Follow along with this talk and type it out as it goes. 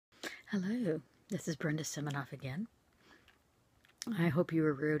Hello, this is Brenda Seminoff again. I hope you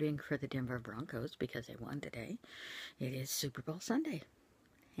were rooting for the Denver Broncos because they won today. It is Super Bowl Sunday,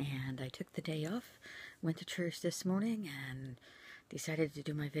 and I took the day off, went to church this morning, and decided to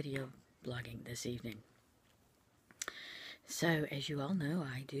do my video blogging this evening. So, as you all know,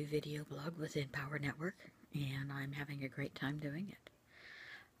 I do video blog within Power Network, and I'm having a great time doing it.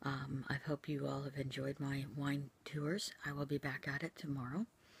 I hope you all have enjoyed my wine tours. I will be back at it tomorrow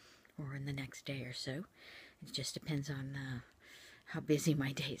or in the next day or so. It just depends on how busy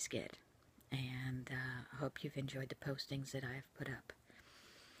my days get. And I hope you've enjoyed the postings that I've put up.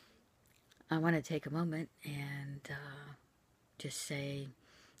 I want to take a moment and just say,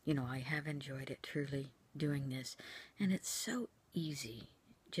 you know, I have enjoyed it truly doing this. And it's so easy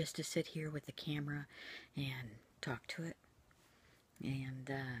just to sit here with the camera and talk to it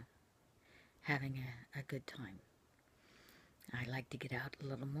and having a good time. I like to get out a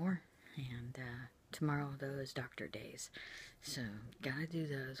little more, and tomorrow though is doctor days, so gotta do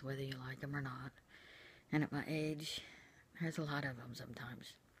those whether you like them or not. And at my age, there's a lot of them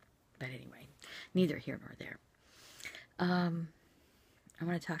sometimes. But anyway, neither here nor there. I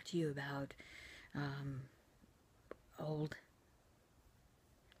want to talk to you about old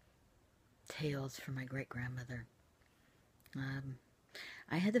tales from my great-grandmother.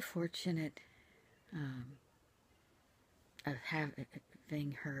 I had the fortunate of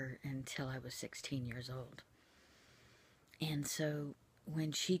having her until I was 16 years old. And so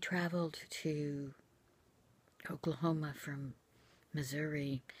when she traveled to Oklahoma from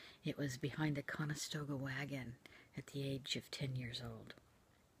Missouri, it was behind a Conestoga wagon at the age of 10 years old.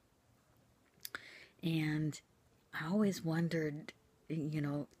 And I always wondered, you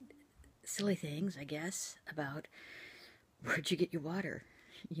know, silly things, I guess, about where'd you get your water?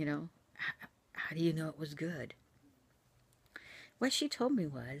 You know, how do you know it was good? What she told me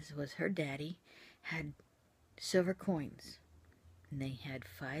was her daddy had silver coins, and they had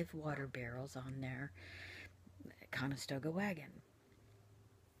 5 water barrels on their Conestoga wagon.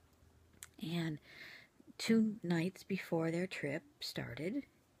 And 2 nights before their trip started,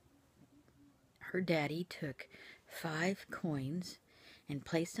 her daddy took 5 coins and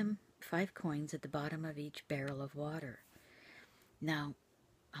placed 5 coins at the bottom of each barrel of water. Now,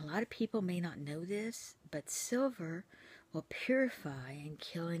 a lot of people may not know this, but silver will purify and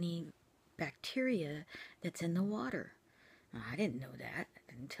kill any bacteria that's in the water. Now, I didn't know that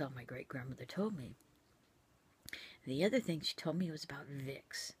until my great-grandmother told me. The other thing she told me was about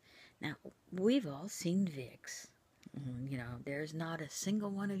Vicks. Now, we've all seen Vicks. You know, there's not a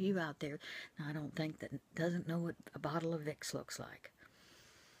single one of you out there, I don't think, that doesn't know what a bottle of Vicks looks like.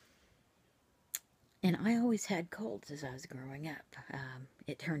 And I always had colds as I was growing up.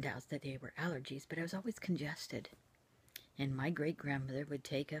 It turned out that they were allergies, but I was always congested. And my great-grandmother would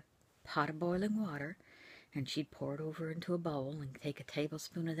take a pot of boiling water, and she'd pour it over into a bowl and take a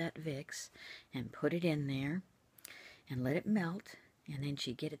tablespoon of that Vicks and put it in there and let it melt. And then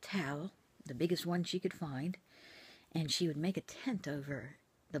she'd get a towel, the biggest one she could find, and she would make a tent over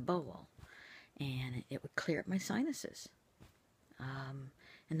the bowl, and it would clear up my sinuses.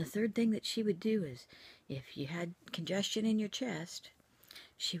 And the third thing that she would do is, if you had congestion in your chest,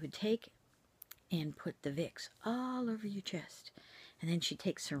 she would take and put the Vicks all over your chest. And then she'd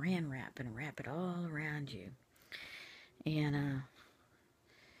take saran wrap and wrap it all around you. And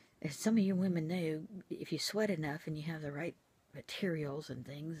as some of you women know, if you sweat enough and you have the right materials and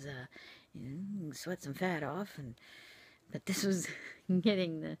things, you can sweat some fat off. But this was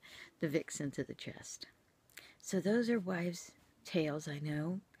getting the Vicks into the chest. So those are wives' tales, I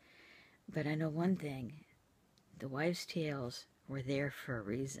know, but I know one thing: the wives' tales were there for a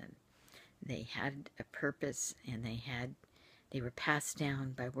reason. They had a purpose, and they were passed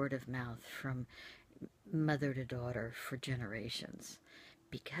down by word of mouth from mother to daughter for generations,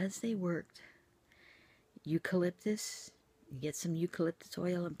 because they worked. Eucalyptus, you get some eucalyptus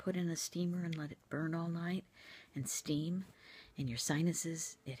oil and put in a steamer and let it burn all night and steam, and your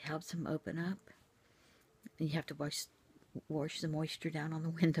sinuses, it helps them open up. And you have to wash the moisture down on the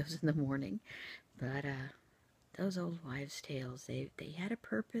windows in the morning. But those old wives' tales, they had a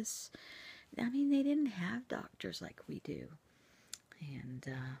purpose. I mean, they didn't have doctors like we do, and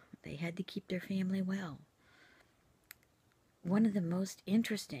they had to keep their family well. One of the most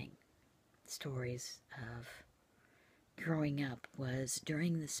interesting stories of growing up was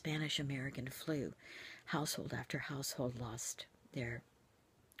during the Spanish-American flu. Household after household lost their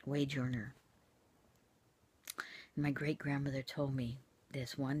wage earner. My great-grandmother told me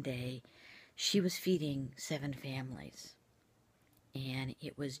this one day. She was feeding 7 families, and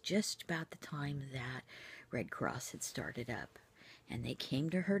it was just about the time that Red Cross had started up. and they came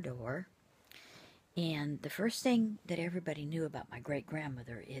to her door. And the first thing that everybody knew about my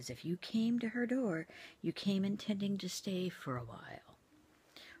great-grandmother is if you came to her door, you came intending to stay for a while,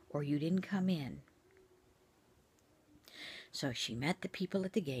 or you didn't come in. So she met the people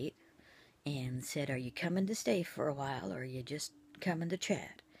at the gate and said, "Are you coming to stay for a while, or are you just coming to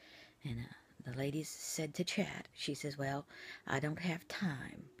chat?" And the ladies said to chat. She says, "Well, I don't have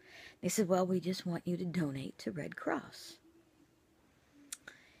time." They said, "Well, we just want you to donate to Red Cross."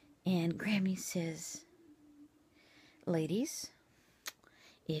 And Grammy says, "Ladies,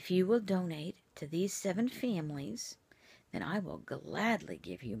 if you will donate to these 7 families, then I will gladly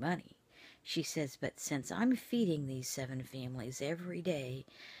give you money." She says, "But since I'm feeding these 7 families every day,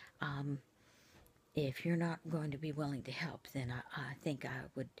 if you're not going to be willing to help, then I think I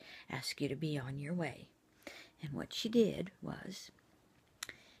would ask you to be on your way." And what she did was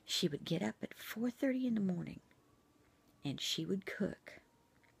she would get up at 4:30 in the morning, and she would cook.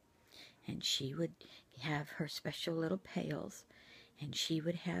 And she would have her special little pails, and she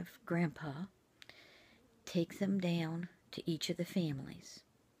would have Grandpa take them down to each of the families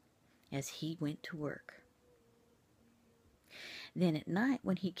as he went to work. Then at night,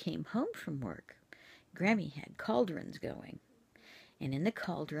 when he came home from work, Grammy had cauldrons going, and in the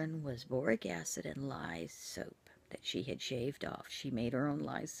cauldron was boric acid and lye soap that she had shaved off. She made her own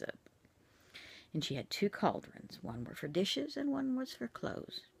lye soap. And she had 2 cauldrons. One were for dishes and one was for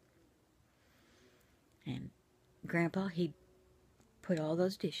clothes. And Grandpa, he'd put all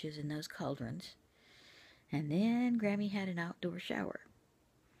those dishes in those cauldrons. And then Grammy had an outdoor shower.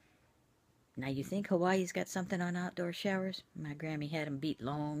 Now you think Hawaii's got something on outdoor showers? My Grammy had them beat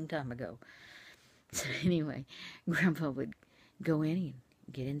long time ago. So anyway, Grandpa would go in and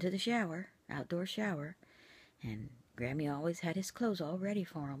get into the shower, outdoor shower, and Grammy always had his clothes all ready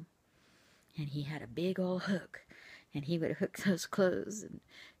for him. And he had a big old hook, and he would hook those clothes and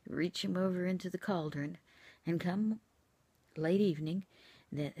reach them over into the cauldron, and come late evening,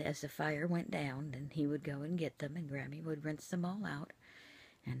 that as the fire went down, then he would go and get them, and Grammy would rinse them all out,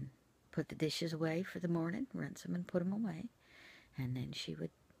 and put the dishes away for the morning, rinse them and put them away, and then she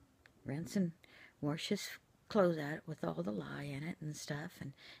would rinse and wash his clothes out with all the lye in it and stuff,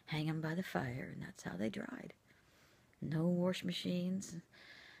 and hang them by the fire, and that's how they dried. No wash machines,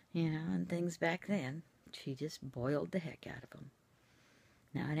 and things back then. She just boiled the heck out of them.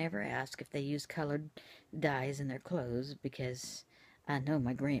 Now, I never asked if they used colored dyes in their clothes, because I know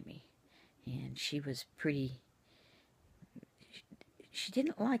my Grammy, and she was pretty... She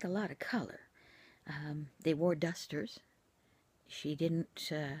didn't like a lot of color. They wore dusters. She didn't...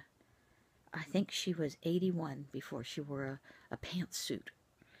 I think she was 81 before she wore a pantsuit.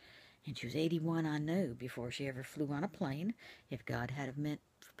 And she was 81, I know, before she ever flew on a plane. If God had meant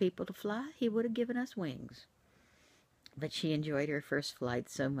for people to fly, he would have given us wings. But she enjoyed her first flight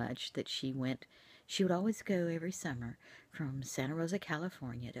so much that she would always go every summer from Santa Rosa,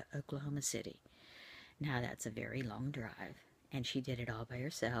 California to Oklahoma City. Now that's a very long drive, and she did it all by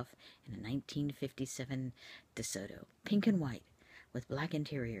herself in a 1957 DeSoto, pink and white, with black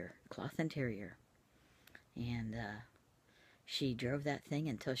interior, cloth interior. And she drove that thing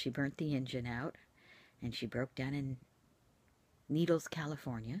until she burnt the engine out, and she broke down in Needles,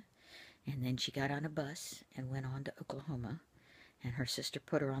 California. And then she got on a bus and went on to Oklahoma, and her sister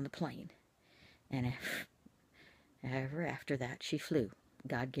put her on the plane. And ever after that, she flew.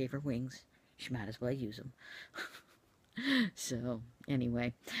 God gave her wings. She might as well use them. So,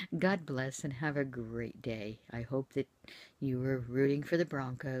 anyway, God bless and have a great day. I hope that you were rooting for the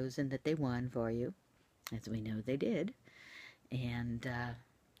Broncos and that they won for you, as we know they did. And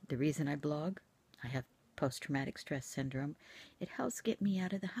the reason I blog, I have post-traumatic stress syndrome. It helps get me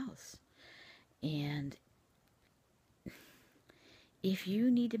out of the house. And if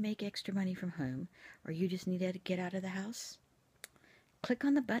you need to make extra money from home, or you just need to get out of the house, click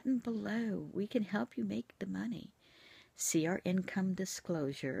on the button below. We can help you make the money. See our income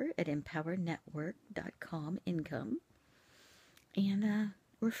disclosure at empowernetwork.com income. And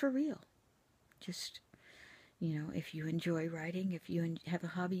we're for real. Just, if you enjoy writing, if you have a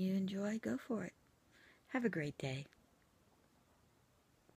hobby you enjoy, go for it. Have a great day.